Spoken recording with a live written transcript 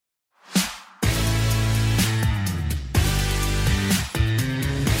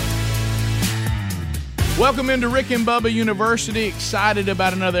Welcome into Rick and Bubba University. Excited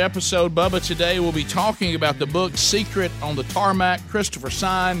about another episode. Bubba, today we'll be talking about the book Secret on the Tarmac. Christopher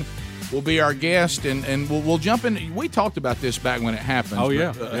Sine will be our guest, and we'll jump in. We talked about this back when it happened. Oh,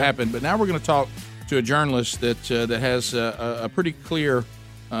 yeah. Happened, but now we're going to talk to a journalist that has a pretty clear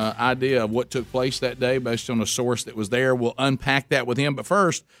idea of what took place that day based on a source that was there. We'll unpack that with him. But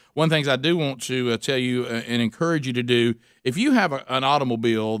first, one of the things I do want to tell you and encourage you to do, if you have an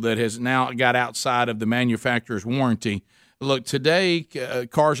automobile that has now got outside of the manufacturer's warranty, look, today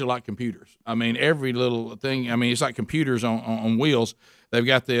cars are like computers. I mean, every little thing, it's like computers on wheels. They've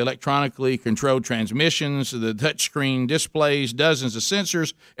got the electronically controlled transmissions, the touchscreen displays, dozens of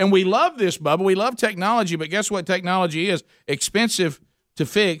sensors. And we love this, Bubba. We love technology, but guess what technology is? Expensive to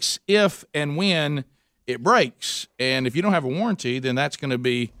fix if and when it breaks. And if you don't have a warranty, then that's going to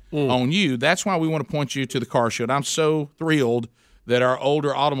be on you. That's why we want to point you to the Car Shield. I'm so thrilled that our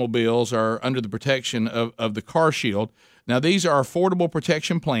older automobiles are under the protection of the Car Shield. Now, these are affordable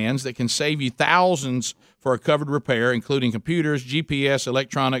protection plans that can save you thousands for a covered repair, including computers, GPS,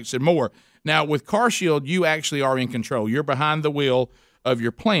 electronics, and more. Now, with Car Shield, you actually are in control. You're behind the wheel of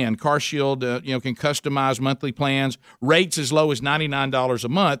your plan. Car Shield, can customize monthly plans, rates as low as $99 a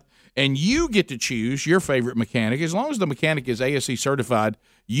month, and you get to choose your favorite mechanic. As long as the mechanic is ASE certified,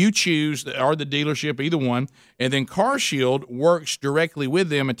 you choose, or the dealership, either one, and then Car Shield works directly with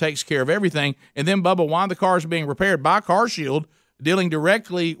them and takes care of everything. And then, Bubba, while the car is being repaired by Car Shield, dealing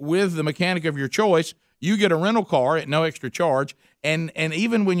directly with the mechanic of your choice, you get a rental car at no extra charge. And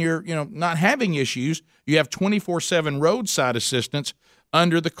even when you're not having issues, you have 24/7 roadside assistance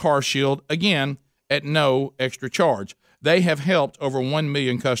under the Car Shield, again, at no extra charge. They have helped over 1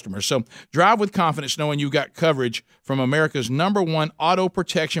 million customers. So drive with confidence knowing you got coverage from America's #1 auto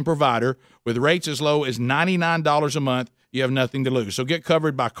protection provider with rates as low as $99 a month. You have nothing to lose. So get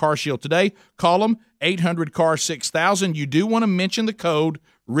covered by Car Shield today. Call them 800-CAR-6000. You do want to mention the code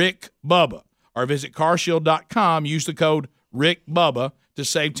RickBubba or visit carshield.com. Use the code RickBubba to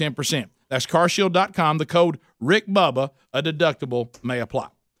save 10%. That's carshield.com. The code RickBubba. A deductible may apply.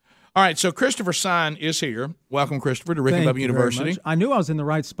 All right, so Christopher Sine is here. Welcome, Christopher, to Rick and Bubba University. I knew I was in the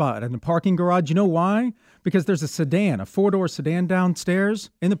right spot in the parking garage. You know why? Because there's a sedan, a four-door sedan downstairs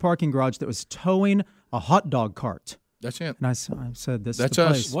in the parking garage that was towing a hot dog cart. That's it. And I said, this That's is the us.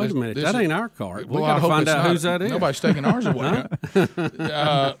 place. Wait a minute. That ain't our car. We Well, got I to hope find it's out not. whose that is. Nobody's taking ours away.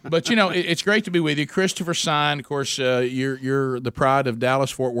 But, it's great to be with you. Christopher Sine, of course, you're the pride of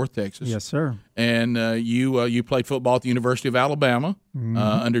Dallas-Fort Worth, Texas. Yes, sir. And you played football at the University of Alabama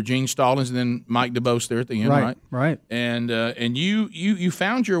under Gene Stallings and then Mike DeBose there at the end, right? Right. And you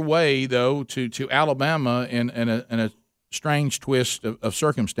found your way, though, to Alabama in a strange twist of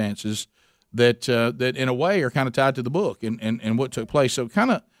circumstances that in a way are kind of tied to the book and what took place. So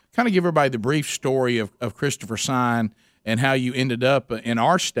kind of give everybody the brief story of Christopher Sine and how you ended up in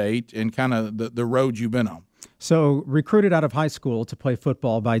our state and kind of the road you've been on. So recruited out of high school to play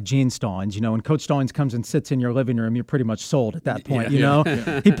football by Gene Stallings. When Coach Stallings comes and sits in your living room, you're pretty much sold at that point,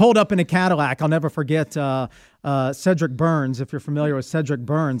 Yeah. He pulled up in a Cadillac. I'll never forget Cedric Burns, if you're familiar with Cedric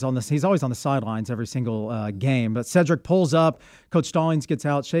Burns. He's always on the sidelines every single game. But Cedric pulls up, Coach Stallings gets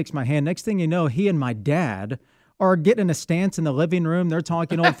out, shakes my hand. Next thing you know, he and my dad are getting in a stance in the living room. They're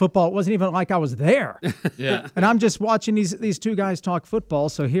talking old football. It wasn't even like I was there. Yeah. And I'm just watching these two guys talk football.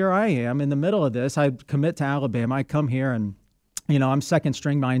 So here I am in the middle of this. I commit to Alabama. I come here and, I'm second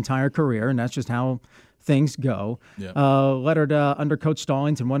string my entire career, and that's just how things go. Yeah. Lettered under Coach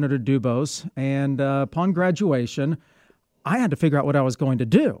Stallings and went under Dubose. And upon graduation, I had to figure out what I was going to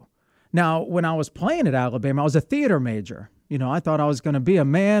do. Now, when I was playing at Alabama, I was a theater major. I thought I was going to be a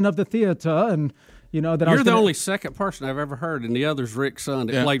man of the theater and – that You're the only second person I've ever heard, and the other's Rick's son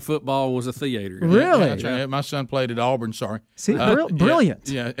that played football and was a theater. Really? Yeah, that's right. My son played at Auburn. Sorry. See, brilliant.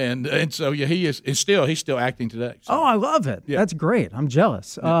 Yeah, and so he is. He's still acting today. So. Oh, I love it. Yeah. That's great. I'm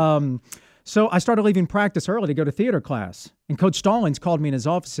jealous. Yeah. So I started leaving practice early to go to theater class, and Coach Stallings called me in his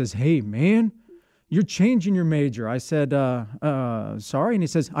office. Says, "Hey, man, you're changing your major." I said, "Sorry," and he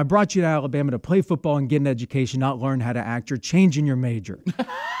says, "I brought you to Alabama to play football and get an education, not learn how to act. You're changing your major."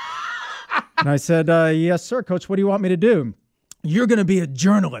 And I said, "Yes, sir, Coach. What do you want me to do?" "You're going to be a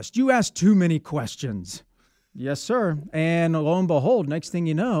journalist. You ask too many questions." "Yes, sir." And lo and behold, next thing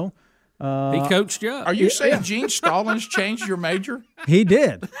you know, he coached you up. Are you saying Gene Stallings changed your major? He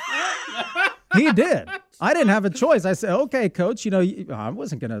did. He did. I didn't have a choice. I said, "Okay, Coach." I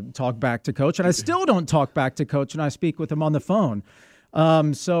wasn't going to talk back to Coach, and I still don't talk back to Coach, and I speak with him on the phone.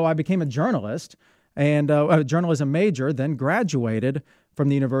 So I became a journalist and a journalism major, then graduated from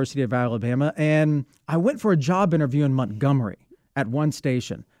the University of Alabama, and I went for a job interview in Montgomery at one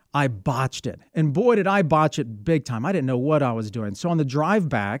station. I botched it. And boy, did I botch it big time. I didn't know what I was doing. So on the drive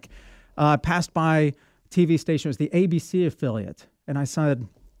back, I passed by TV station. It was the ABC affiliate. And I said,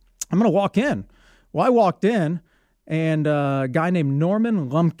 I'm going to walk in. Well, I walked in, and a guy named Norman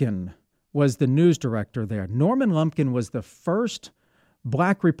Lumpkin was the news director there. Norman Lumpkin was the first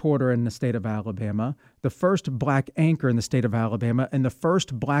black reporter in the state of Alabama, the first black anchor in the state of Alabama, and the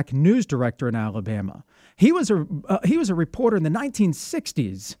first black news director in Alabama. He was a reporter in the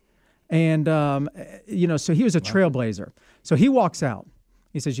 1960s, and so he was a trailblazer. So he walks out.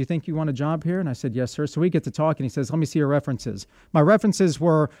 He says, "You think you want a job here?" And I said, "Yes, sir." So we get to talk, and he says, "Let me see your references." My references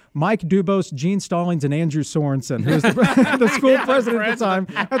were Mike Dubose, Gene Stallings, and Andrew Sorensen, who was the school president at the time.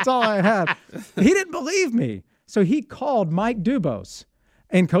 That's all I had. He didn't believe me. So he called Mike Dubose,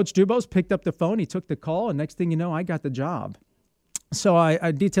 and Coach Dubose picked up the phone. He took the call, and next thing you know, I got the job. So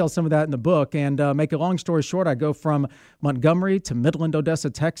I detail some of that in the book, and make a long story short, I go from Montgomery to Midland, Odessa,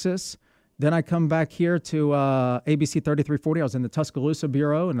 Texas. Then I come back here to ABC 3340. I was in the Tuscaloosa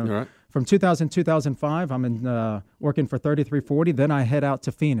Bureau, and from 2000 to 2005, I'm in working for 3340. Then I head out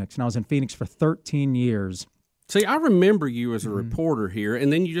to Phoenix, and I was in Phoenix for 13 years. See, I remember you as a reporter here,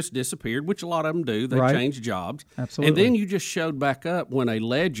 and then you just disappeared, which a lot of them do. They change jobs. Absolutely. And then you just showed back up when a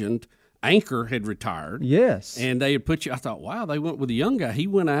legend anchor had retired. Yes. And they had put you, I thought, wow, they went with a young guy. He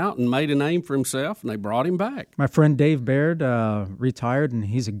went out and made a name for himself, and they brought him back. My friend Dave Baird retired, and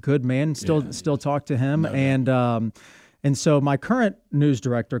he's a good man. Still talk to him. And so my current news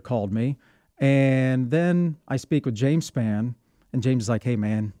director called me, and then I speak with James Spann, and James is like, "Hey,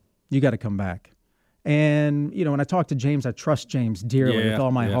 man, you got to come back." And, when I talk to James, I trust James dearly with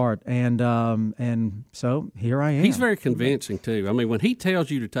all my heart. And so here I am. He's very convincing, too. I mean, when he tells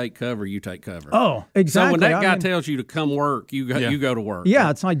you to take cover, you take cover. Oh, exactly. So when that guy tells you to come work, you go to work.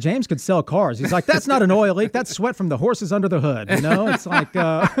 Yeah, it's like James could sell cars. He's like, "That's not an oil leak. That's sweat from the horses under the hood." It's like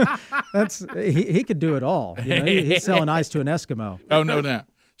he could do it all. He's selling ice to an Eskimo. Oh, no doubt.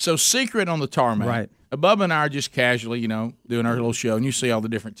 So Secret on the Tarmac. Right. Bubba and I are just casually, doing our little show, and you see all the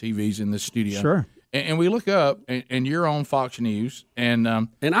different TVs in this studio. Sure. And we look up, and you're on Fox News, and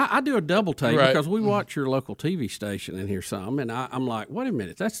I do a double take because we watch your local TV station and hear some, and I'm like, wait a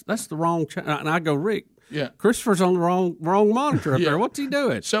minute, that's the wrong channel. And I go, "Rick, Christopher's on the wrong monitor up there. What's he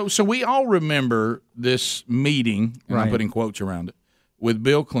doing?" So we all remember this meeting, and I'm putting quotes around it, with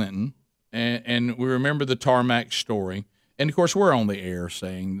Bill Clinton, and we remember the Tarmac story. And, of course, we're on the air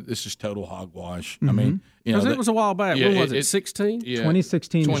saying this is total hogwash. I mean, because it was a while back. When was it, 16? Yeah,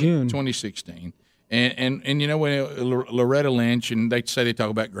 2016, June. 2016. And when Loretta Lynch, and they say they talk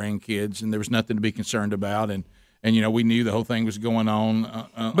about grandkids, and there was nothing to be concerned about, and we knew the whole thing was going on.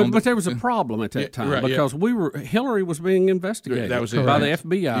 But there was a problem at that time because Hillary was being investigated by the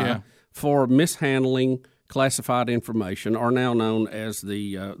FBI for mishandling classified information, are now known as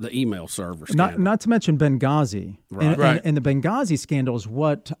the email server scandal. Not to mention Benghazi. And the Benghazi scandal is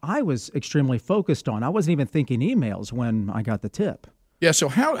what I was extremely focused on. I wasn't even thinking emails when I got the tip. Yeah. So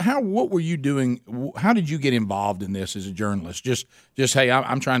what were you doing? How did you get involved in this as a journalist? Just hey,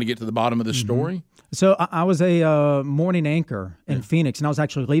 I'm trying to get to the bottom of the story. So I was a morning anchor in Phoenix, and I was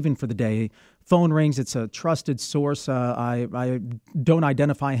actually leaving for the day. Phone rings. It's a trusted source. I don't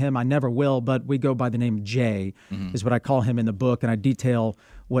identify him. I never will, but we go by the name Jay, is what I call him in the book, and I detail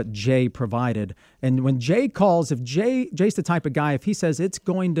what Jay provided. And when Jay calls, if Jay's the type of guy, if he says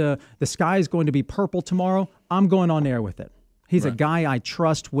the sky is going to be purple tomorrow, I'm going on air with it. He's a guy I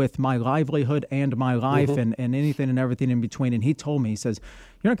trust with my livelihood and my life and anything and everything in between. And he told me, he says,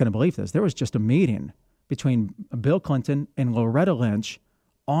 "You're not going to believe this. There was just a meeting between Bill Clinton and Loretta Lynch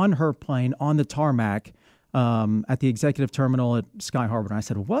on her plane on the tarmac at the executive terminal at Sky Harbor." And I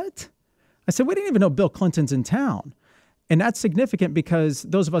said, "What?" I said, "We didn't even know Bill Clinton's in town." And that's significant because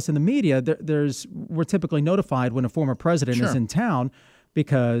those of us in the media, we're typically notified when a former president is in town.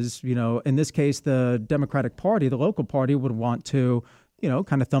 Because, in this case, the Democratic Party, the local party, would want to,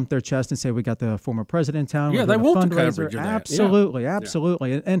 kind of thump their chest and say, "We got the former president in town." Yeah, they want the coverage of that. Absolutely,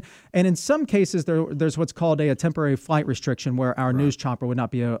 absolutely. And in some cases, there's what's called a temporary flight restriction where our news chopper would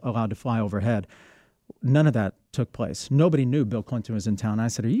not be allowed to fly overhead. None of that took place. Nobody knew Bill Clinton was in town. I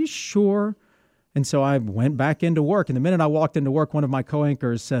said, "Are you sure?" And so I went back into work. And the minute I walked into work, one of my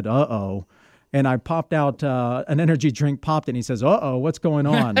co-anchors said, "Uh-oh." And I popped out an energy drink, popped it, and he says, "Uh-oh, what's going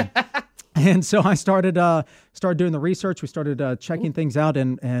on?" And so I started doing the research. We started checking things out,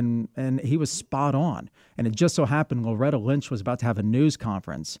 and he was spot on. And it just so happened Loretta Lynch was about to have a news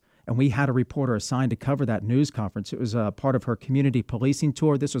conference, and we had a reporter assigned to cover that news conference. It was part of her community policing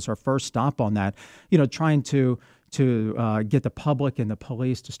tour. This was her first stop on that, trying to get the public and the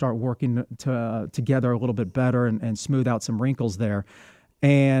police to start working together a little bit better and smooth out some wrinkles there.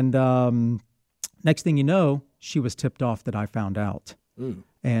 And next thing you know, she was tipped off that I found out. Ooh.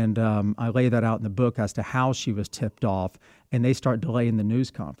 And I lay that out in the book as to how she was tipped off. And they start delaying the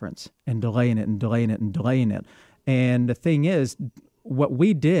news conference and delaying it and delaying it and delaying it. And the thing is, what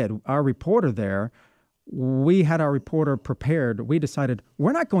we did, our reporter there, we had our reporter prepared. We decided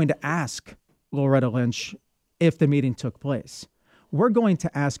we're not going to ask Loretta Lynch if the meeting took place. We're going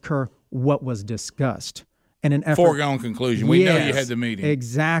to ask her what was discussed. In an effort, foregone conclusion. We know you had the meeting.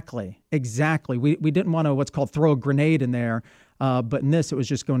 Exactly. We didn't want to what's called throw a grenade in there, but in this it was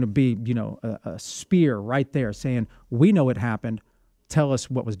just going to be a spear right there saying we know it happened. Tell us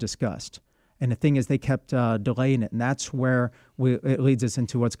what was discussed. And the thing is, they kept delaying it, and that's where it leads us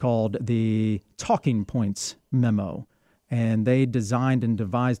into what's called the talking points memo. And they designed and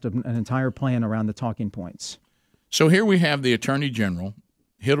devised an entire plan around the talking points. So here we have the Attorney General.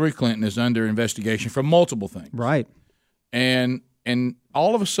 Hillary Clinton is under investigation for multiple things. Right. And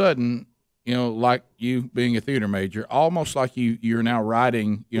all of a sudden, like you being a theater major, almost like you're now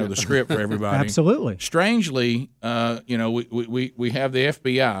writing, the script for everybody. Absolutely. Strangely, we have the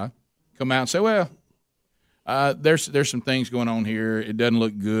FBI come out and say, well, there's some things going on here. It doesn't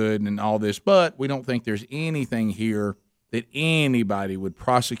look good and all this, but we don't think there's anything here that anybody would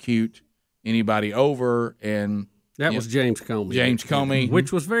prosecute anybody over. And that was James Comey. James Comey.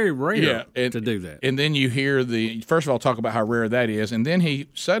 Which was very rare to do that. And then you hear first of all, talk about how rare that is. And then he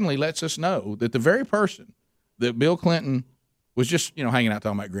suddenly lets us know that the very person that Bill Clinton was just, hanging out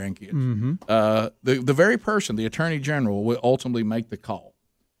talking about grandkids, the very person, the Attorney General, will ultimately make the call.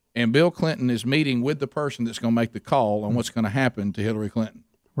 And Bill Clinton is meeting with the person that's going to make the call on what's going to happen to Hillary Clinton.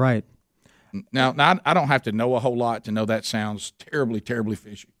 Right. Now, I don't have to know a whole lot to know that sounds terribly, terribly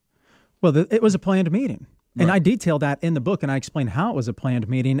fishy. Well, it was a planned meeting. Right. And I detail that in the book, and I explain how it was a planned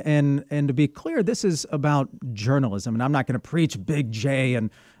meeting. And to be clear, this is about journalism, and I'm not going to preach big J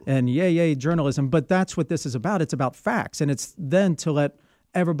and yay journalism, but that's what this is about. It's about facts, and it's then to let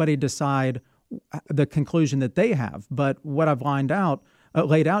everybody decide the conclusion that they have. But what I've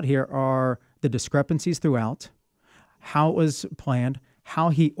laid out here are the discrepancies throughout, how it was planned, how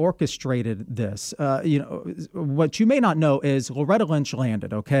he orchestrated this. What you may not know is Loretta Lynch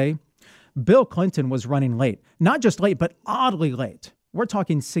landed, okay? Bill Clinton was running late. Not just late, but oddly late. We're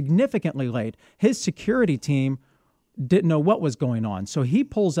talking significantly late. His security team didn't know what was going on. So he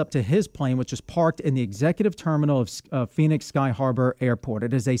pulls up to his plane, which is parked in the executive terminal of Phoenix Sky Harbor Airport.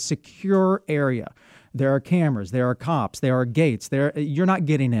 It is a secure area. There are cameras, there are cops, there are gates. You're not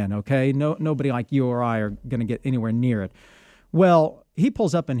getting in, okay? Nobody like you or I are going to get anywhere near it. Well, he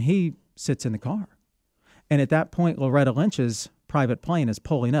pulls up and he sits in the car. And at that point, Loretta Lynch's private plane is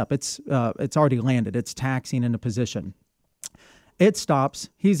pulling up. It's already landed. It's taxiing into position. It stops.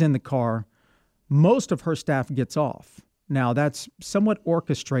 He's in the car. Most of her staff gets off. Now, that's somewhat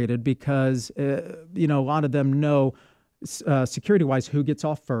orchestrated because, a lot of them know security-wise who gets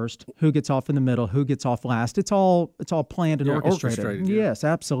off first, who gets off in the middle, who gets off last. It's all planned and orchestrated. Yeah. Yes,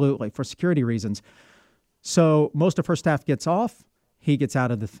 absolutely, for security reasons. So most of her staff gets off. He gets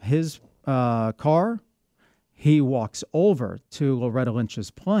out of his car. He walks over to Loretta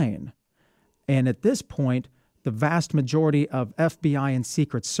Lynch's plane. And at this point, the vast majority of FBI and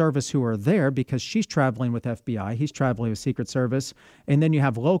Secret Service who are there, because she's traveling with FBI, he's traveling with Secret Service, and then you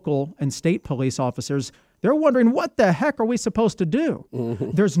have local and state police officers, they're wondering, what the heck are we supposed to do?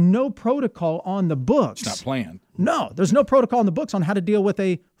 Mm-hmm. There's no protocol on the books. It's not planned. No, there's no protocol on the books on how to deal with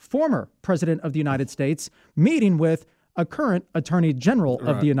a former president of the United States meeting with a current Attorney General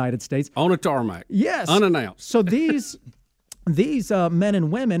of the United States. On a tarmac. Yes. Unannounced. So these men and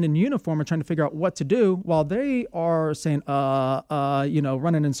women in uniform are trying to figure out what to do while they are saying,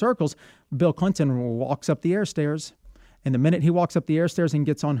 running in circles. Bill Clinton walks up the air stairs. And the minute he walks up the air stairs and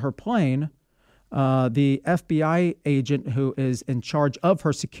gets on her plane, the FBI agent who is in charge of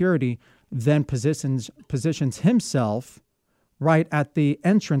her security then positions himself right at the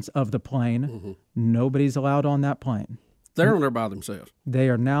entrance of the plane. Mm-hmm. Nobody's allowed on that plane. They're on there by themselves. They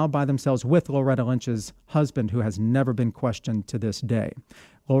are now by themselves with Loretta Lynch's husband, who has never been questioned to this day.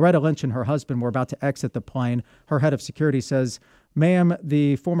 Loretta Lynch and her husband were about to exit the plane. Her head of security says, "Ma'am,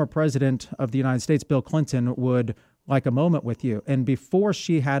 the former president of the United States, Bill Clinton, would like a moment with you." And before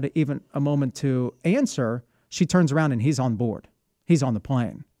she had even a moment to answer, she turns around and he's on board. He's on the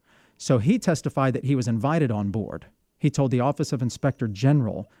plane. So he testified that he was invited on board. He told the Office of Inspector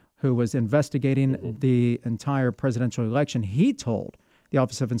General, who was investigating the entire presidential election, he told the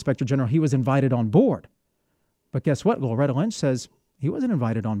Office of Inspector General he was invited on board. But guess what? Loretta Lynch says he wasn't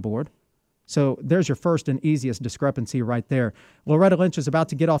invited on board. So there's your first and easiest discrepancy right there. Loretta Lynch is about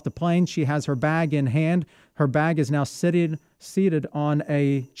to get off the plane. She has her bag in hand. Her bag is now seated on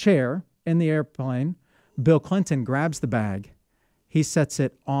a chair in the airplane. Bill Clinton grabs the bag. He sets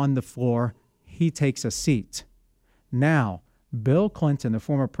it on the floor. He takes a seat. Now, Bill Clinton, the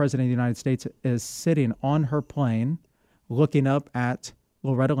former president of the United States, is sitting on her plane looking up at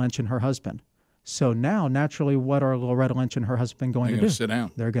Loretta Lynch and her husband. So now, naturally, what are Loretta Lynch and her husband going to do? Sit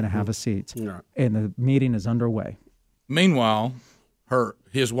down. They're going to have a seat. And the meeting is underway. Meanwhile,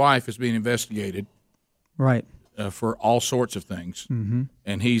 his wife is being investigated. Right. For all sorts of things. Mm-hmm.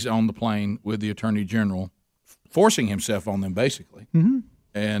 And he's on the plane with the Attorney General, forcing himself on them, basically. Mm-hmm.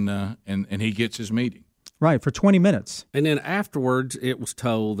 And he gets his meeting. Right, for 20 minutes. And then afterwards, it was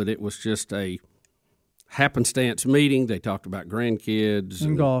told that it was just a happenstance meeting. They talked about grandkids.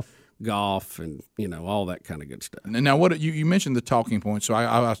 And golf and, all that kind of good stuff. Now, what you mentioned the talking points, so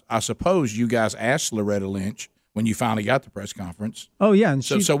I suppose you guys asked Loretta Lynch when you finally got the press conference. Oh, yeah. And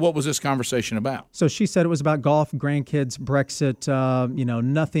so what was this conversation about? So she said it was about golf, grandkids, Brexit,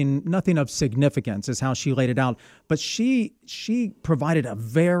 nothing of significance is how she laid it out. But she provided a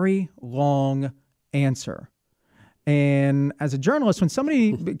very long answer. And as a journalist, when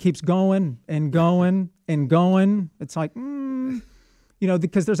somebody keeps going and going and going, it's like,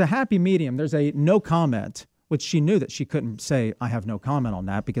 because there's a happy medium. There's a no comment, which she knew that she couldn't say, I have no comment on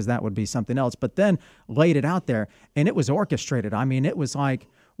that, because that would be something else. But then laid it out there, and it was orchestrated. I mean, it was like,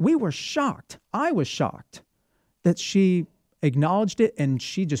 we were shocked. I was shocked that she acknowledged it, and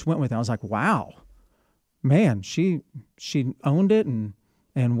she just went with it. I was like, wow, man, she owned it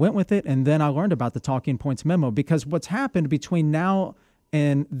and went with it. And then I learned about the talking points memo, because what's happened between now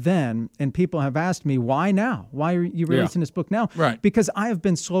and then, and people have asked me, why now? Why are you releasing this book now? Right. Because I have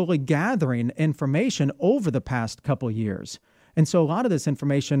been slowly gathering information over the past couple of years. And so a lot of this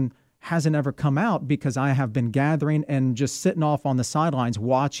information hasn't ever come out because I have been gathering and just sitting off on the sidelines,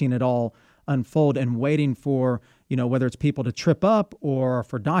 watching it all unfold and waiting for, whether it's people to trip up or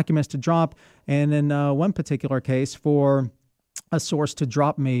for documents to drop. And in one particular case, for a source to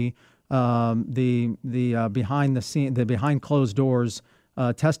drop me the behind the scene, the behind closed doors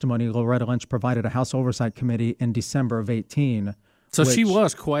testimony Loretta Lynch provided a House Oversight Committee in December of 2018. So she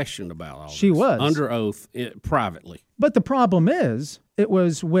was questioned about all this. She was. Under oath, privately. But the problem is, it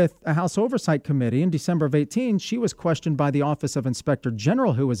was with a House Oversight Committee in December of 2018. She was questioned by the Office of Inspector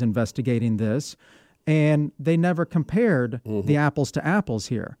General, who was investigating this, and they never compared the apples to apples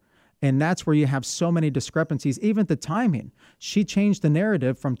here. And that's where you have so many discrepancies, even the timing. She changed the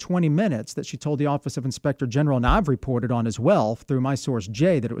narrative from 20 minutes that she told the Office of Inspector General, and I've reported on as well through my source,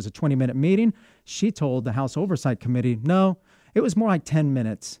 Jay, that it was a 20-minute meeting. She told the House Oversight Committee, no, it was more like 10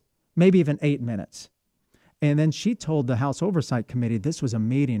 minutes, maybe even 8 minutes. And then she told the House Oversight Committee this was a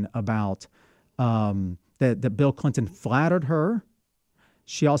meeting about that Bill Clinton flattered her.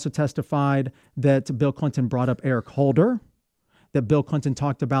 She also testified that Bill Clinton brought up Eric Holder, that Bill Clinton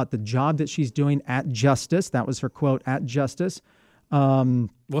talked about the job that she's doing at Justice. That was her quote, at Justice. Well,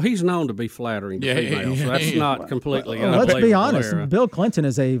 he's known to be flattering to females, so that's not completely let's be honest. Bill Clinton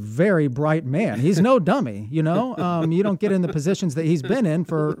is a very bright man. He's no dummy, you don't get in the positions that he's been in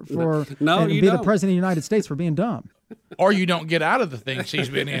for be the president of the United States for being dumb. Or you don't get out of the things he's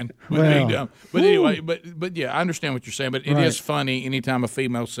been in with being dumb. But anyway, but yeah, I understand what you're saying. But it is funny anytime a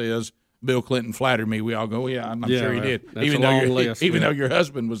female says, Bill Clinton flattered me, we all go, I'm sure he did. Even though your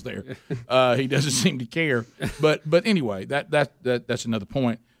husband was there. He doesn't seem to care. But anyway, that's another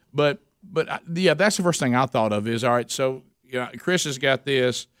point. But that's the first thing I thought of is, all right, so Chris has got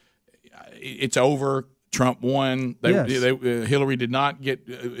this. It's over. Trump won. Hillary did not get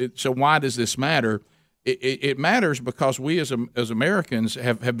it. So why does this matter? It matters because we as Americans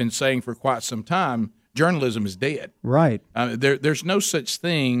have been saying for quite some time, journalism is dead. Right. There's no such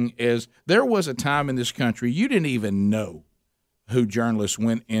thing as – there was a time in this country you didn't even know who journalists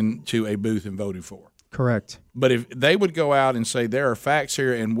went into a booth and voted for. Correct. But if they would go out and say there are facts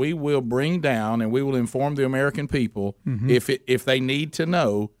here and we will bring down and we will inform the American people if they need to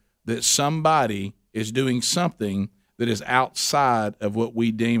know that somebody is doing something that is outside of what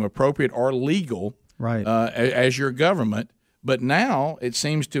we deem appropriate or legal as your government. But now it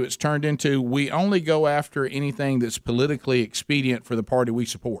seems it's turned into we only go after anything that's politically expedient for the party we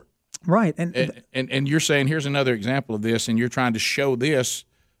support. Right. And you're saying here's another example of this, and you're trying to show this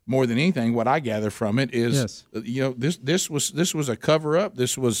more than anything. What I gather from it is, this was a cover up.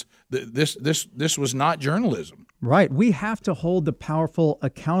 This was not journalism. Right. We have to hold the powerful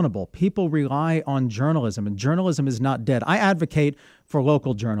accountable. People rely on journalism, and journalism is not dead. I advocate for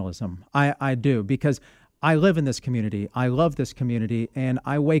local journalism. I do, because I live in this community. I love this community, and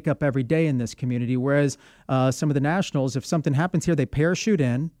I wake up every day in this community. Whereas some of the nationals, if something happens here, they parachute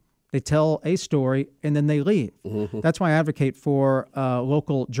in, they tell a story, and then they leave. Mm-hmm. That's why I advocate for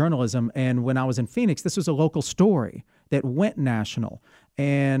local journalism. And when I was in Phoenix, this was a local story that went national.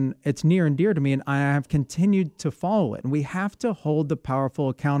 And it's near and dear to me, and I have continued to follow it. And we have to hold the powerful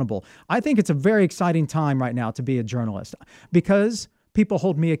accountable. I think it's a very exciting time right now to be a journalist because people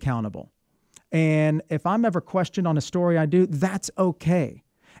hold me accountable. And if I'm ever questioned on a story I do, that's okay.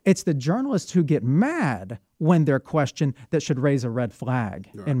 It's the journalists who get mad when they're questioned that should raise a red flag,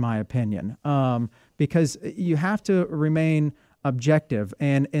 right, in my opinion, because you have to remain objective.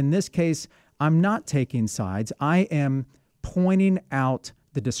 And in this case, I'm not taking sides. I am pointing out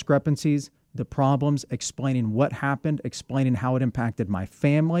the discrepancies, the problems, explaining what happened, explaining how it impacted my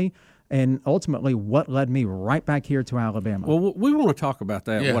family, and ultimately what led me right back here to Alabama. Well, we want to talk about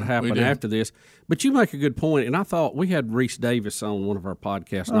that, what happened after this. But you make a good point, and I thought we had Reese Davis on one of our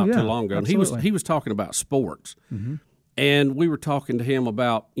podcasts not too long ago, and he was talking about sports. Mm-hmm. And we were talking to him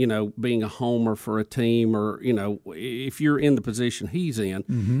about, being a homer for a team or, if you're in the position he's in.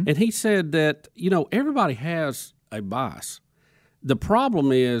 Mm-hmm. And he said that, everybody has a bias. The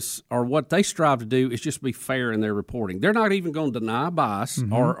problem is, or what they strive to do, is just be fair in their reporting. They're not even going to deny bias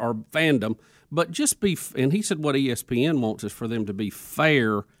or fandom, but just be. And he said what ESPN wants is for them to be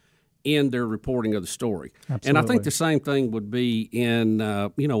fair in their reporting of the story. Absolutely. And I think the same thing would be in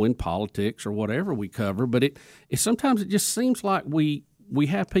in politics or whatever we cover. But it sometimes it just seems like we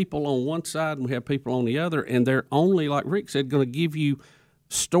have people on one side and we have people on the other, and they're only, like Rick said, going to give you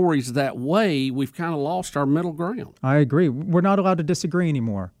stories that way. We've kind of lost our middle ground. I agree. We're not allowed to disagree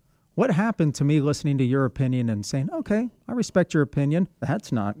anymore. What happened to me listening to your opinion and saying, okay, I respect your opinion?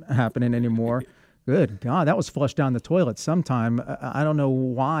 That's not happening anymore. Good God, that was flushed down the toilet sometime. I don't know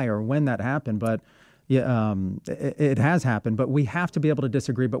why or when that happened, but it has happened. But we have to be able to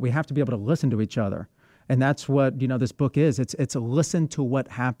disagree, but we have to be able to listen to each other. And that's what this book is. It's a listen to what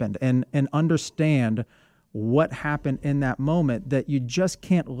happened and understand what happened in that moment, that you just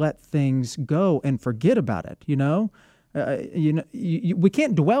can't let things go and forget about it. We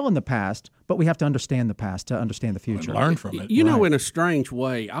can't dwell in the past, but we have to understand the past to understand the future. And learn from it. In a strange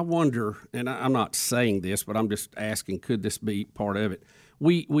way, I wonder, and I'm not saying this, but I'm just asking, could this be part of it?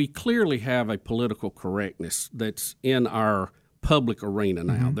 We clearly have a political correctness that's in our public arena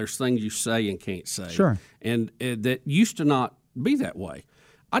now. Mm-hmm. There's things you say and can't say. Sure. And that used to not be that way.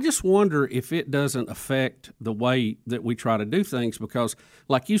 I just wonder if it doesn't affect the way that we try to do things because,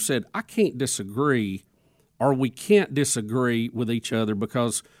 like you said, I can't disagree or we can't disagree with each other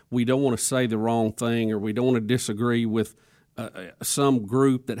because we don't want to say the wrong thing or we don't want to disagree with some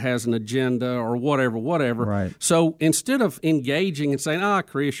group that has an agenda or whatever. Right. So instead of engaging and saying,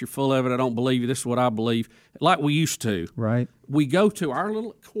 Chris, you're full of it, I don't believe you, this is what I believe, like we used to, right, we go to our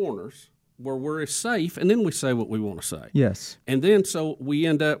little corners where we're safe, and then we say what we want to say. Yes. And then so we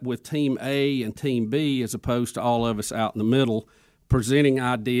end up with Team A and Team B as opposed to all of us out in the middle presenting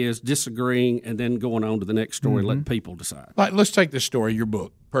ideas, disagreeing, and then going on to the next story and letting people decide. Like, let's take this story, your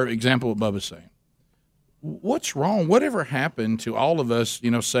book, for example, what Bubba's saying. What's wrong? Whatever happened to all of us,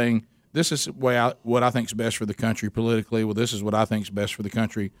 saying this is what I think is best for the country politically, well, this is what I think is best for the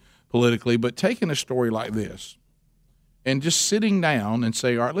country politically, but taking a story like this, and just sitting down and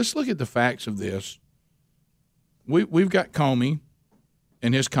say, all right, let's look at the facts of this. We've got Comey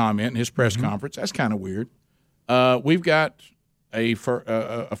and his comment in his press conference. That's kind of weird. We've got a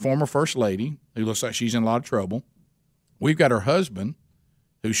former first lady who looks like she's in a lot of trouble. We've got her husband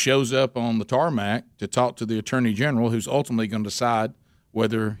who shows up on the tarmac to talk to the attorney general, who's ultimately going to decide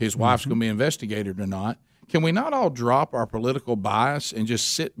whether his wife's going to be investigated or not. Can we not all drop our political bias and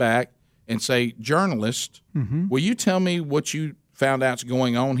just sit back and say, journalist, will you tell me what you found out's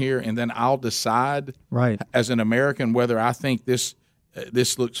going on here, and then I'll decide as an American whether I think this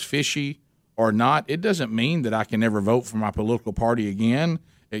looks fishy or not? It doesn't mean that I can never vote for my political party again.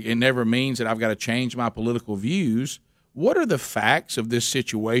 It never means that I've got to change my political views. What are the facts of this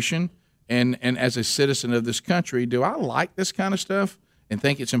situation? And as a citizen of this country, do I like this kind of stuff and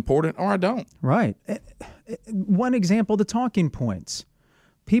think it's important, or I don't? Right. One example, the talking points.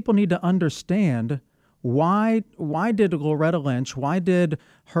 People need to understand why did Loretta Lynch, why did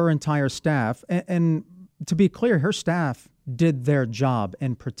her entire staff, and to be clear, her staff did their job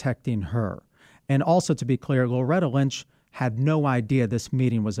in protecting her. And also to be clear, Loretta Lynch had no idea this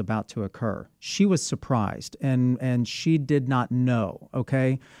meeting was about to occur. She was surprised, and she did not know,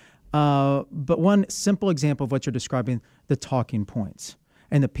 okay? But one simple example of what you're describing, the talking points,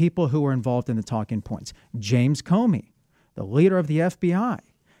 and the people who were involved in the talking points. James Comey, the leader of the FBI,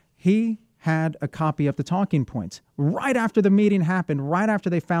 he had a copy of the talking points. Right after the meeting happened, right after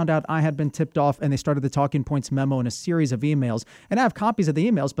they found out I had been tipped off, and they started the talking points memo in a series of emails. And I have copies of the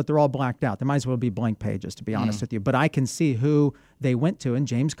emails, but they're all blacked out. They might as well be blank pages, to be honest with you. But I can see who they went to, and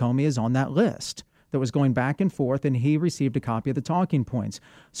James Comey is on that list that was going back and forth, and he received a copy of the talking points.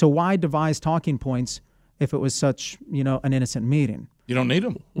 So why devise talking points if it was such, an innocent meeting? You don't need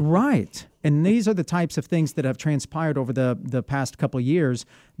them. Right. And these are the types of things that have transpired over the past couple of years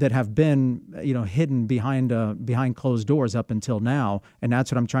that have been, hidden behind closed doors up until now. And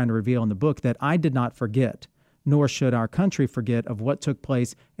that's what I'm trying to reveal in the book, that I did not forget, nor should our country forget, of what took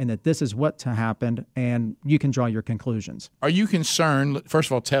place, and that this is what happened, and you can draw your conclusions. Are you concerned, first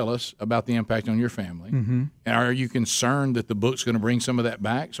of all, tell us about the impact on your family, and are you concerned that the book's going to bring some of that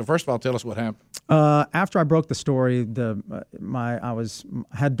back? So first of all, tell us what happened. After I broke the story, I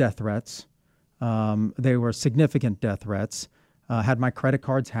had death threats. They were significant death threats. Had my credit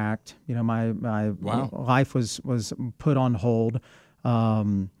cards hacked. My life was put on hold.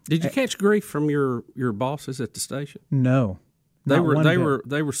 Did you catch grief from your bosses at the station? No. They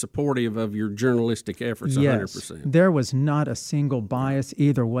were supportive of your journalistic efforts 100%. There was not a single bias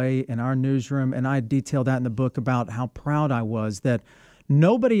either way in our newsroom, and I detail that in the book about how proud I was that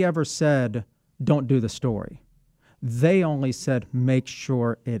nobody ever said, don't do the story. They only said, make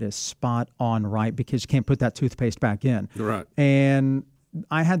sure it is spot on right, because you can't put that toothpaste back in. Right. And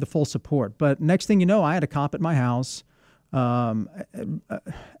I had the full support. But next thing you know, I had a cop at my house. And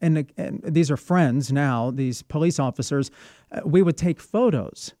these are friends now, these police officers. We would take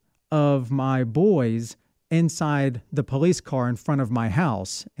photos of my boys inside the police car in front of my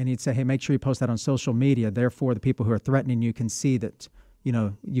house. And he'd say, hey, make sure you post that on social media. Therefore, the people who are threatening you can see that,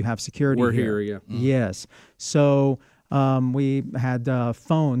 you have security We're here. Yeah. Mm-hmm. Yes. So we had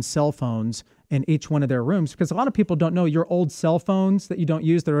cell phones in each one of their rooms, because a lot of people don't know your old cell phones that you don't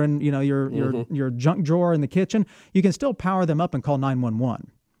use, that are in your junk drawer in the kitchen. You can still power them up and call 911.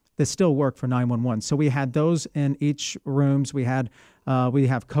 They still work for 911. So we had those in each rooms. We have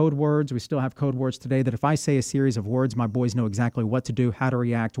code words. We still have code words today that if I say a series of words, my boys know exactly what to do, how to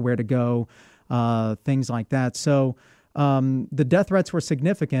react, where to go, things like that. So the death threats were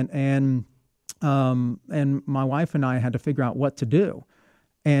significant, and my wife and I had to figure out what to do.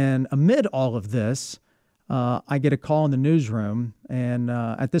 And amid all of this, I get a call in the newsroom, and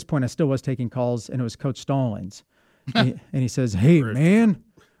at this point I still was taking calls, and it was Coach Stallings. and he says, hey, man,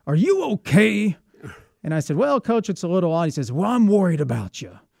 are you okay? And I said, well, Coach, it's a little odd. He says, well, I'm worried about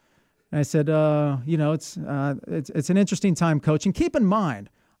you. And I said, it's an interesting time, Coach. And keep in mind,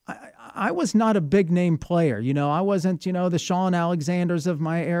 I was not a big name player. I wasn't, the Sean Alexanders of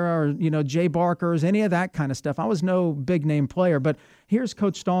my era, or, Jay Barkers, any of that kind of stuff. I was no big name player. But here's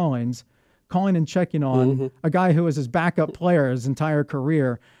Coach Stallings calling and checking on a guy who was his backup player his entire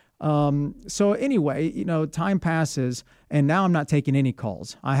career. So anyway, time passes, and now I'm not taking any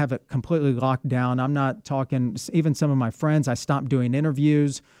calls. I have it completely locked down. I'm not talking, even some of my friends, I stopped doing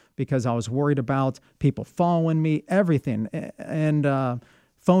interviews because I was worried about people following me, everything. And,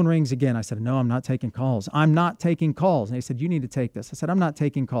 phone rings again. I said, no, I'm not taking calls. I'm not taking calls. And they said, you need to take this. I said, I'm not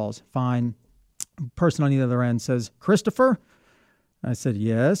taking calls. Fine. Person on the other end says, Christopher? I said,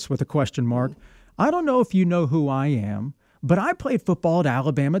 yes, with a question mark. I don't know if you know who I am, but I played football at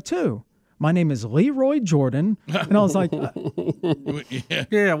Alabama too. My name is Leroy Jordan. And I was like,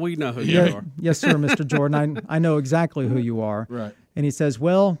 yeah, we know who you are. Yes, sir, Mr. Jordan. I know exactly who you are. Right. And he says,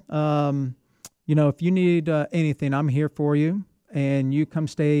 well, if you need anything, I'm here for you. And you come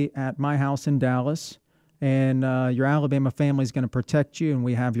stay at my house in Dallas, and your Alabama family is going to protect you, and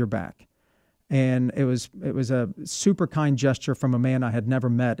we have your back. And it was a super kind gesture from a man I had never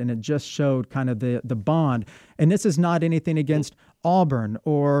met, and it just showed kind of the bond. And this is not anything against Auburn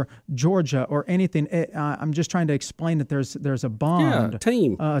or Georgia or anything. I'm just trying to explain that there's a bond,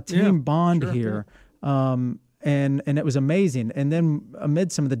 team bond here. And it was amazing. And then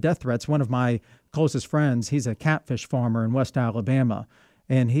amid some of the death threats, one of my closest friends, he's a catfish farmer in West Alabama,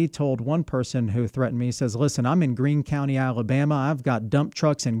 and he told one person who threatened me, he says, listen, I'm in Greene County, Alabama. I've got dump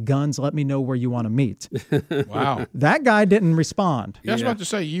trucks and guns. Let me know where you want to meet. Wow. That guy didn't respond. I was about to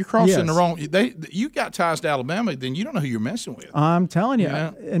say, you're crossing the wrong, you got ties to Alabama, then you don't know who you're messing with. I'm telling you.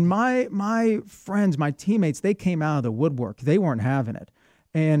 And my friends, my teammates, they came out of the woodwork. They weren't having it.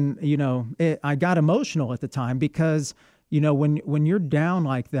 And, I got emotional at the time because, when you're down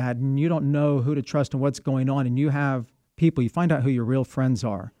like that and you don't know who to trust and what's going on, and you have people, you find out who your real friends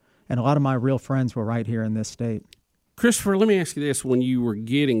are. And a lot of my real friends were right here in this state. Christopher, let me ask you this. When you were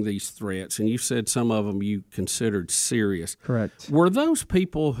getting these threats, and you said some of them you considered serious. Correct. Were those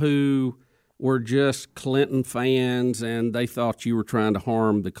people who were just Clinton fans and they thought you were trying to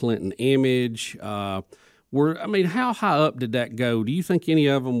harm the Clinton image? How high up did that go? Do you think any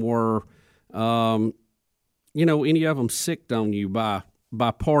of them were, any of them sicked on you by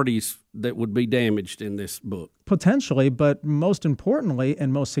parties that would be damaged in this book? Potentially, but most importantly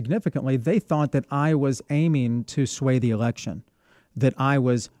and most significantly, they thought that I was aiming to sway the election, that I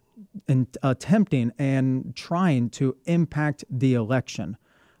was attempting and trying to impact the election.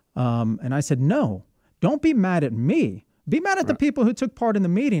 And I said, no, don't be mad at me. Be mad at the people who took part in the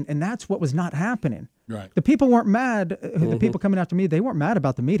meeting, and that's what was not happening. Right. The people weren't mad. The people coming after me, they weren't mad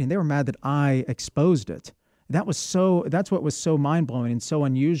about the meeting. They were mad that I exposed it. That's what was so mind-blowing and so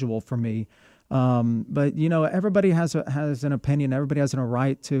unusual for me. But everybody has an opinion. Everybody has a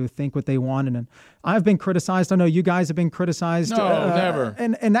right to think what they want. And I've been criticized. I know you guys have been criticized. No, never.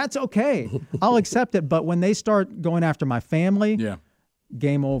 And that's okay. I'll accept it. But when they start going after my family,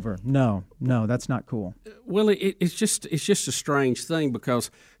 game over. No, that's not cool. Well, it's just a strange thing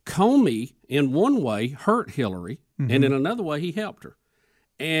because Comey, in one way, hurt Hillary, and in another way, he helped her.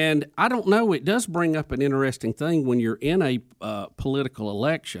 And I don't know, it does bring up an interesting thing when you're in a political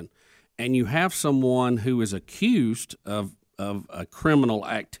election and you have someone who is accused of a criminal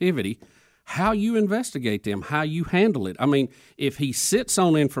activity, how you investigate them, how you handle it. I mean, if he sits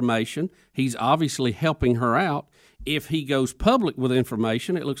on information, he's obviously helping her out. If he goes public with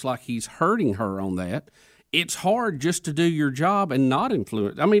information, it looks like he's hurting her on that. It's hard just to do your job and not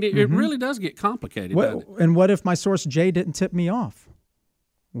influence. I mean, it really does get complicated, doesn't it? And what if my source Jay didn't tip me off?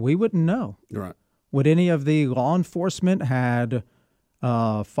 We wouldn't know. Right. Would any of the law enforcement had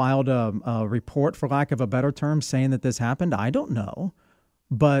filed a report, for lack of a better term, saying that this happened? I don't know.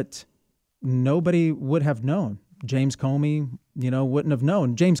 But nobody would have known. James Comey, wouldn't have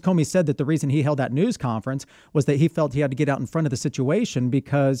known. James Comey said that the reason he held that news conference was that he felt he had to get out in front of the situation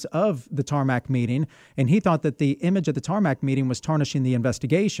because of the tarmac meeting, and he thought that the image of the tarmac meeting was tarnishing the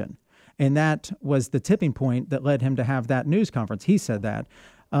investigation. And that was the tipping point that led him to have that news conference. He said that.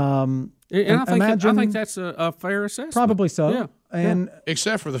 And I think that's a fair assessment. Probably so. Yeah.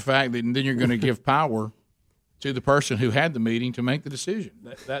 Except for the fact that then you're going to give power to the person who had the meeting to make the decision.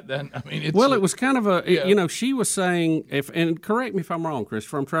 It was kind of she was saying, and correct me if I'm wrong,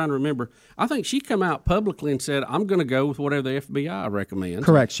 Christopher, I'm trying to remember. I think she come out publicly and said, I'm going to go with whatever the FBI recommends.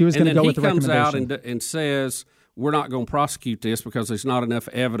 Correct. She was going to go with the recommendation. And then he comes out and says, we're not going to prosecute this because there's not enough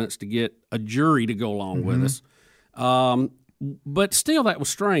evidence to get a jury to go along with us. But still, that was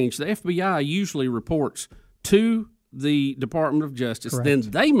strange. The FBI usually reports to the Department of Justice. Correct. Then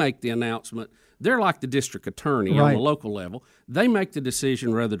they make the announcement. They're like the district attorney on the local level. They make the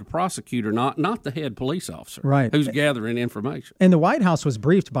decision whether to prosecute or not the head police officer who's gathering information. And the White House was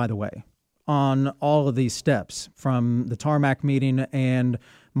briefed, by the way, on all of these steps from the tarmac meeting. And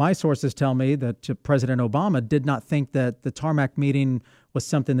my sources tell me that President Obama did not think that the tarmac meeting was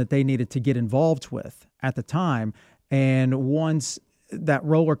something that they needed to get involved with at the time. And once that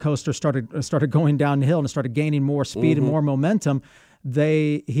roller coaster started going downhill and started gaining more speed and more momentum,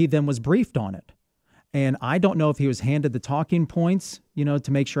 he then was briefed on it. And I don't know if he was handed the talking points,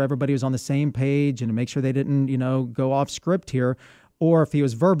 to make sure everybody was on the same page and to make sure they didn't, go off script here, or if he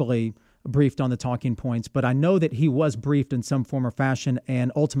was verbally briefed on the talking points. But I know that he was briefed in some form or fashion, and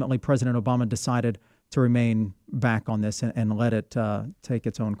ultimately President Obama decided to remain back on this and let it take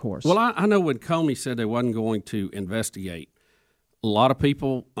its own course. Well, I know when Comey said they wasn't going to investigate, a lot of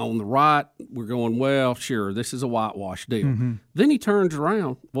people on the right were going, well, sure, this is a whitewash deal. Then he turns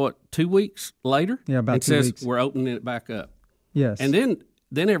around, 2 weeks later? Yeah, about 2 weeks. Says, we're opening it back up. Yes. And then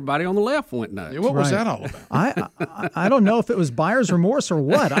everybody on the left went nuts. Yeah, what was that all about? I don't know if it was buyer's remorse or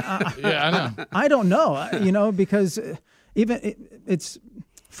what. I know. I don't know, because it's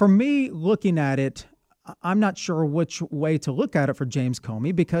for me looking at it, I'm not sure which way to look at it for James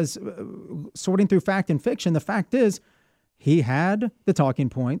Comey, because sorting through fact and fiction, the fact is he had the talking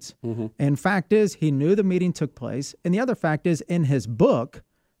points, and fact is he knew the meeting took place. And the other fact is in his book,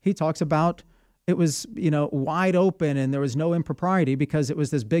 he talks about it was, wide open and there was no impropriety because it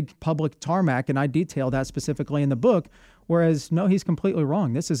was this big public tarmac, and I detail that specifically in the book. Whereas, no, he's completely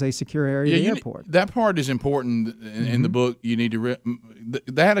wrong. This is a secure area of the airport. That part is important in the book. You need to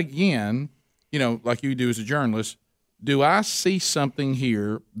that again. Like you do as a journalist, do I see something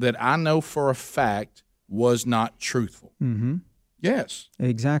here that I know for a fact was not truthful? Yes.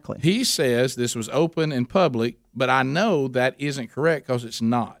 Exactly. He says this was open and public, but I know that isn't correct because it's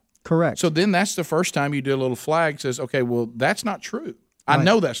not. Correct. So then that's the first time you do a little flag says, okay, well, that's not true. I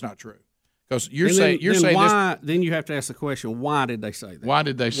know that's not true. Because you're saying why, then you have to ask the question, why did they say that? Why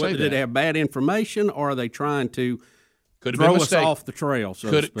did they say that? Did they have bad information, or are they trying to Could have throw been us off the trail.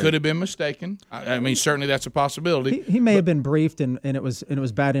 Could have been mistaken. I mean, certainly that's a possibility. He may have been briefed, and it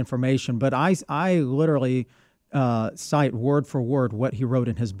was bad information. But I literally cite word for word what he wrote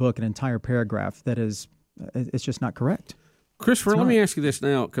in his book, an entire paragraph that is it's just not correct. Christopher, let me ask you this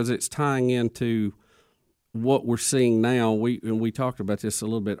now because it's tying into what we're seeing now. We talked about this a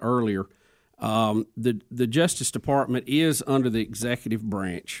little bit earlier. The Justice Department is under the executive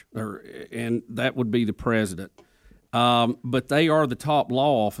branch, and that would be the president. But they are the top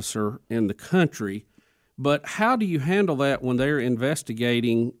law officer in the country. But how do you handle that when they're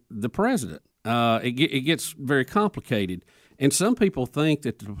investigating the president? It gets very complicated. And some people think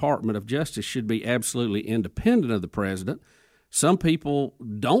that the Department of Justice should be absolutely independent of the president. Some people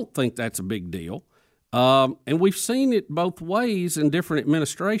don't think that's a big deal. And we've seen it both ways in different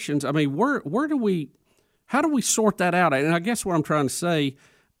administrations. I mean, how do we sort that out? And I guess what I'm trying to say,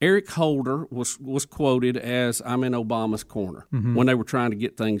 Eric Holder was quoted as, "I'm in Obama's corner," when they were trying to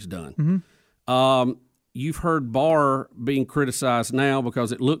get things done. You've heard Barr being criticized now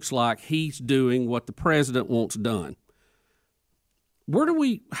because it looks like he's doing what the president wants done. How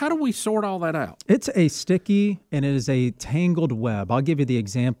do we sort all that out? It's a sticky and it is a tangled web. I'll give you the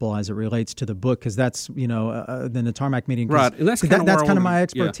example as it relates to the book because that's, the Tarmac meeting. Right, and that's kind of my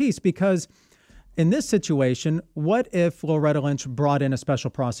expertise because in this situation, what if Loretta Lynch brought in a special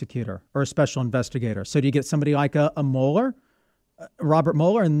prosecutor or a special investigator? So do you get somebody like a Mueller, Robert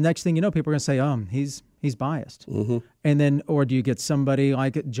Mueller, and the next thing you know, people are going to say, he's biased. And then, or do you get somebody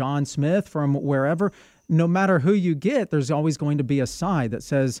like John Smith from wherever? No matter who you get, there's always going to be a side that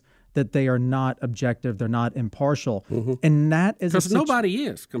says that they are not objective, they're not impartial. And that is because nobody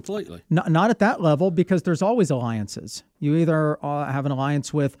is completely. Not at that level because there's always alliances. You either have an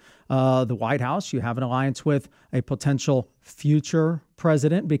alliance with the White House, you have an alliance with a potential future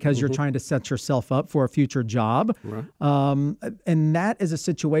president because you're trying to set yourself up for a future job. Right. And that is a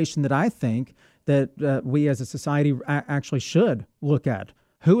situation that I think that we as a society actually should look at.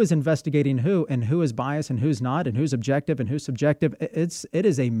 Who is investigating who, and who is biased, and who's not, and who's objective, and who's subjective. It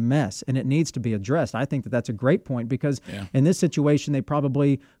is a mess, and it needs to be addressed. I think that that's a great point because in this situation, they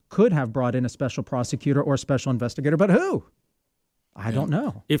probably could have brought in a special prosecutor or a special investigator, but who? I don't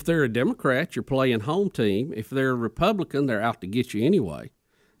know. If they're a Democrat, you're playing home team. If they're a Republican, they're out to get you anyway.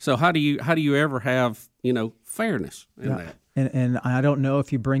 So how do you ever have fairness in that? And I don't know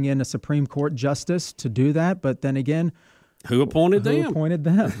if you bring in a Supreme Court justice to do that, but then again. Who appointed them? Who appointed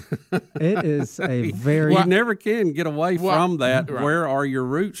them? It is a very... You never can get away from that. Right. Where are your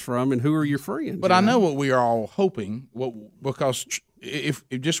roots from and who are your friends? But I know what we are all hoping, because if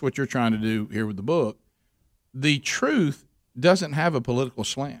just what you're trying to do here with the book, the truth doesn't have a political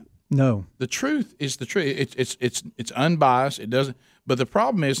slant. No. The truth is the truth. It's unbiased. It doesn't... But the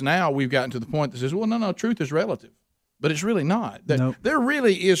problem is now we've gotten to the point that says, well, no, truth is relative. But it's really not. Nope. There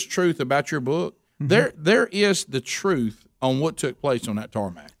really is truth about your book. There is the truth on what took place on that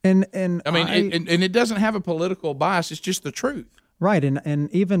tarmac. And it doesn't have a political bias. It's just the truth. Right,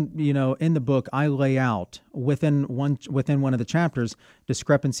 and even in the book, I lay out within one of the chapters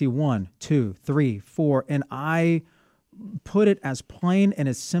discrepancy 1, 2, 3, 4, and I put it as plain and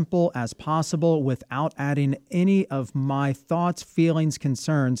as simple as possible without adding any of my thoughts, feelings,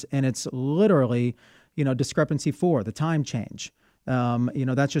 concerns, and it's literally discrepancy 4, the time change.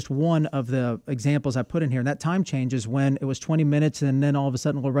 That's just one of the examples I put in here. And that time change is when it was 20 minutes and then all of a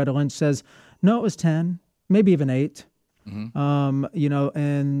sudden Loretta Lynch says, no, it was 10, maybe even 8. And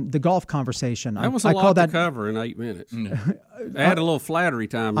the golf conversation. That was a lot to cover in 8 minutes. Add a little flattery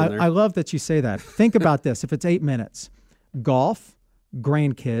time in there. I love that you say that. Think about this. If it's 8 minutes, golf,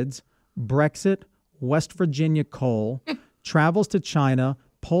 grandkids, Brexit, West Virginia coal, travels to China,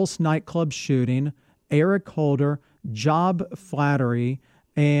 Pulse nightclub shooting, Eric Holder, job flattery,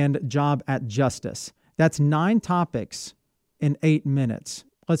 and job at justice. That's 9 topics in 8 minutes.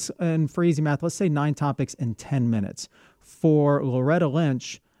 And for easy math, let's say 9 topics in 10 minutes. For Loretta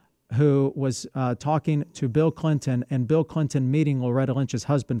Lynch, who was talking to Bill Clinton, and Bill Clinton meeting Loretta Lynch's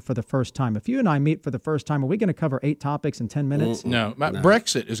husband for the first time. If you and I meet for the first time, are we going to cover 8 topics in 10 minutes? No.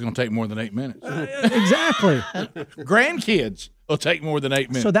 Brexit is going to take more than 8 minutes. Exactly. Grandkids will take more than 8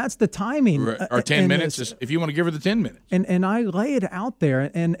 minutes. So that's the timing. Right. Or 10 minutes if you want to give her the 10 minutes. And I lay it out there,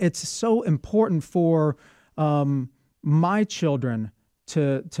 and it's so important for my children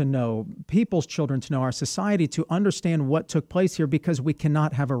to know, people's children to know, our society to understand what took place here, because we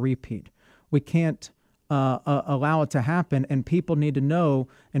cannot have a repeat. We can't allow it to happen, and people need to know,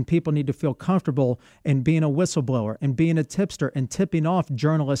 and people need to feel comfortable in being a whistleblower and being a tipster and tipping off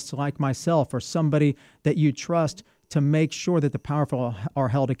journalists like myself or somebody that you trust to make sure that the powerful are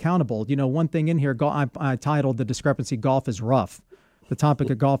held accountable. You know, one thing in here, I titled the discrepancy, "Golf is Rough." The topic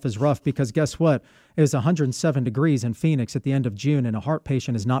of golf is rough because guess what? It was 107 degrees in Phoenix at the end of June, and a heart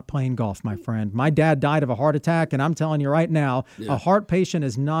patient is not playing golf, my friend. My dad died of a heart attack, and I'm telling you right now, a heart patient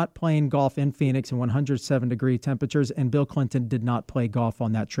is not playing golf in Phoenix in 107-degree temperatures, and Bill Clinton did not play golf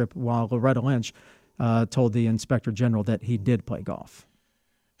on that trip, while Loretta Lynch told the Inspector General that he did play golf.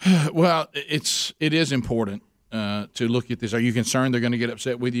 Well, it is important to look at this. Are you concerned they're going to get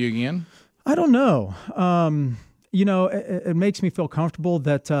upset with you again? I don't know. You know, it makes me feel comfortable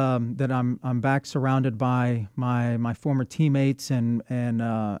that that I'm back surrounded by my former teammates and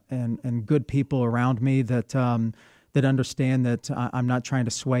good people around me that that understand that I'm not trying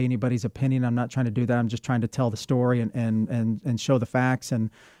to sway anybody's opinion. I'm not trying to do that. I'm just trying to tell the story and show the facts. And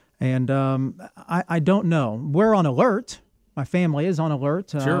I don't know. We're on alert. My family is on alert.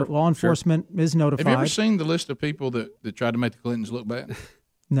 Sure, law enforcement is notified. Have you ever seen the list of people that tried to make the Clintons look bad?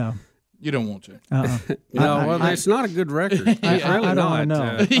 No. You don't want to. It's not a good record. I don't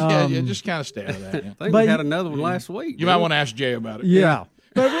know. Just kind of stay out of that. Yeah. I think we had another one last week. You might want to ask Jay about it. Yeah.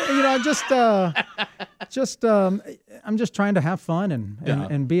 But you know, I'm just trying to have fun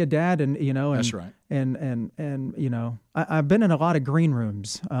and be a dad, and you know, and that's right. And you know, I've been in a lot of green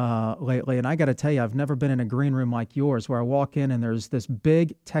rooms lately, and I got to tell you, I've never been in a green room like yours, where I walk in and there's this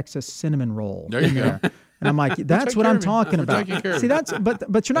big Texas cinnamon roll. There you go. And I'm like, that's what I'm talking about. See,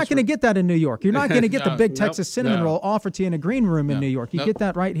 but you're not going to get that in New York. You're not going to get the big Texas cinnamon roll offered to you in a green room in New York. You get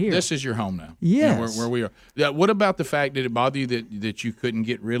that right here. This is your home now. Yes. You know, where we are. Yeah, what about the fact that it bothered you that you couldn't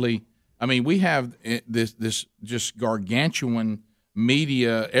get really? I mean, we have this just gargantuan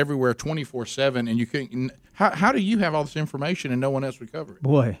media everywhere 24/7, and you couldn't. How do you have all this information and no one else would cover it?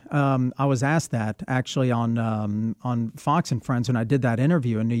 Boy, I was asked that actually on Fox and Friends when I did that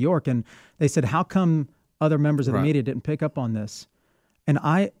interview in New York, and they said, "How come other members of the media didn't pick up on this?" And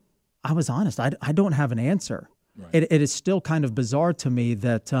I was honest. I don't have an answer. Right. It is still kind of bizarre to me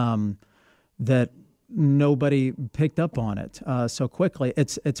that that nobody picked up on it so quickly.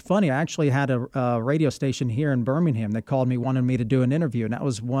 It's funny. I actually had a radio station here in Birmingham that called me, wanted me to do an interview, and that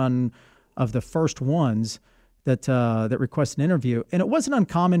was one of the first ones that requested an interview. And it wasn't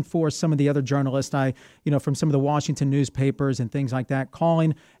uncommon for some of the other journalists, from some of the Washington newspapers and things like that,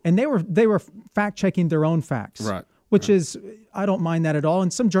 calling, and they were fact checking their own facts, right? Which is, I don't mind that at all.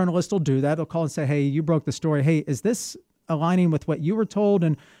 And some journalists will do that. They'll call and say, "Hey, you broke the story. Hey, is this aligning with what you were told?"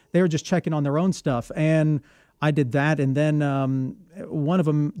 And they were just checking on their own stuff. And I did that. And then one of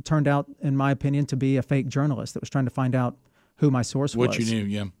them turned out, in my opinion, to be a fake journalist that was trying to find out who my source was. What you knew,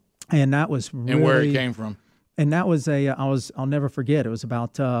 yeah. And that was really, and where it came from. And that was I'll never forget. It was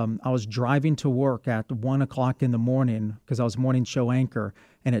about, I was driving to work at 1:00 in the morning because I was morning show anchor,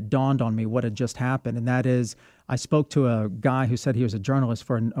 and it dawned on me what had just happened. And that is, I spoke to a guy who said he was a journalist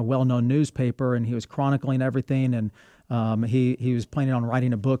for a well-known newspaper, and he was chronicling everything. And he was planning on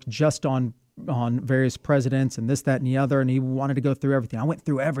writing a book just on various presidents and this, that, and the other, and he wanted to go through everything. I went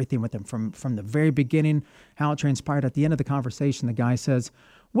through everything with him from the very beginning, how it transpired. At the end of the conversation, the guy says,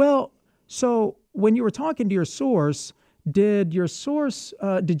 "Well, so when you were talking to your source, did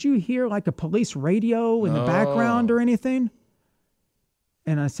you hear like a police radio in the background or anything?"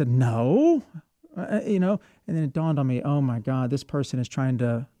 And I said, "No," and then it dawned on me, oh my God, this person is trying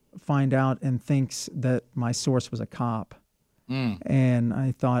to find out and thinks that my source was a cop. And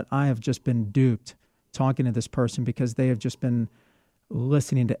I thought, I have just been duped talking to this person because they have just been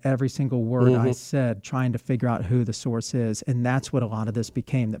listening to every single word I said, trying to figure out who the source is. And that's what a lot of this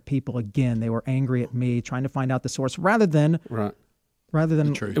became, that people, again, they were angry at me, trying to find out the source rather than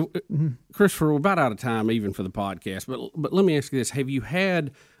the truth. Christopher, we're about out of time even for the podcast, but let me ask you this. Have you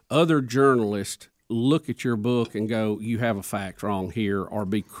had other journalists look at your book and go, you have a fact wrong here, or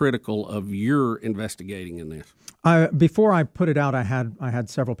be critical of your investigating in this? Before I put it out, I had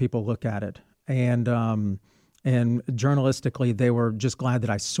several people look at it, and journalistically, they were just glad that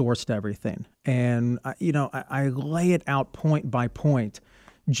I sourced everything. And I lay it out point by point,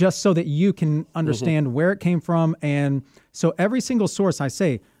 just so that you can understand where it came from. And so every single source I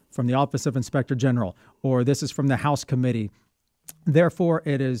say, from the Office of Inspector General, or this is from the House Committee, therefore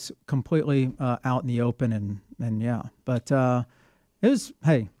it is completely out in the open. And yeah, but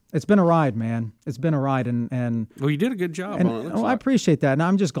it's been a ride, man. It's been a ride, and well, you did a good job on it. I appreciate that, and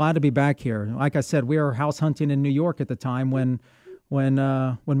I'm just glad to be back here. Like I said, we were house hunting in New York at the time when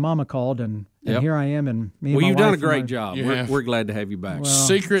Mama called, and here I am. And me. Well, you've done a great job. We're glad to have you back. Well,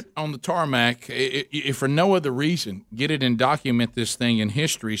 secret on the tarmac. If for no other reason, get it and document this thing in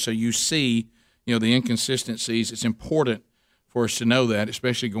history, so you see, the inconsistencies. It's important for us to know that,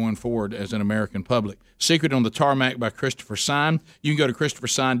 especially going forward as an American public. Secret on the Tarmac by Christopher Sign. You can go to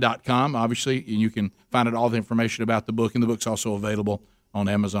ChristopherSign.com, obviously, and you can find out all the information about the book. And the book's also available on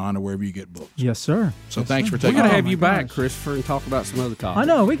Amazon or wherever you get books. Yes, sir. So thanks for taking. We're gonna have you back, Christopher, and talk about some other topics. I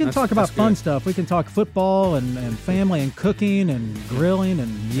know we can talk about fun stuff. We can talk football and family and cooking and grilling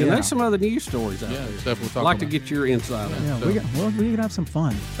and there's some other news stories out there. Stuff we'll talk I'd like about. to get your insight on. Yeah, so. we can have some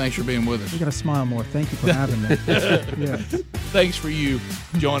fun. Thanks for being with us. We got to smile more. Thank you for having me. Yeah. Thanks for you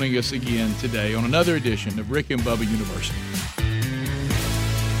joining us again today on another edition of Rick and Bubba University.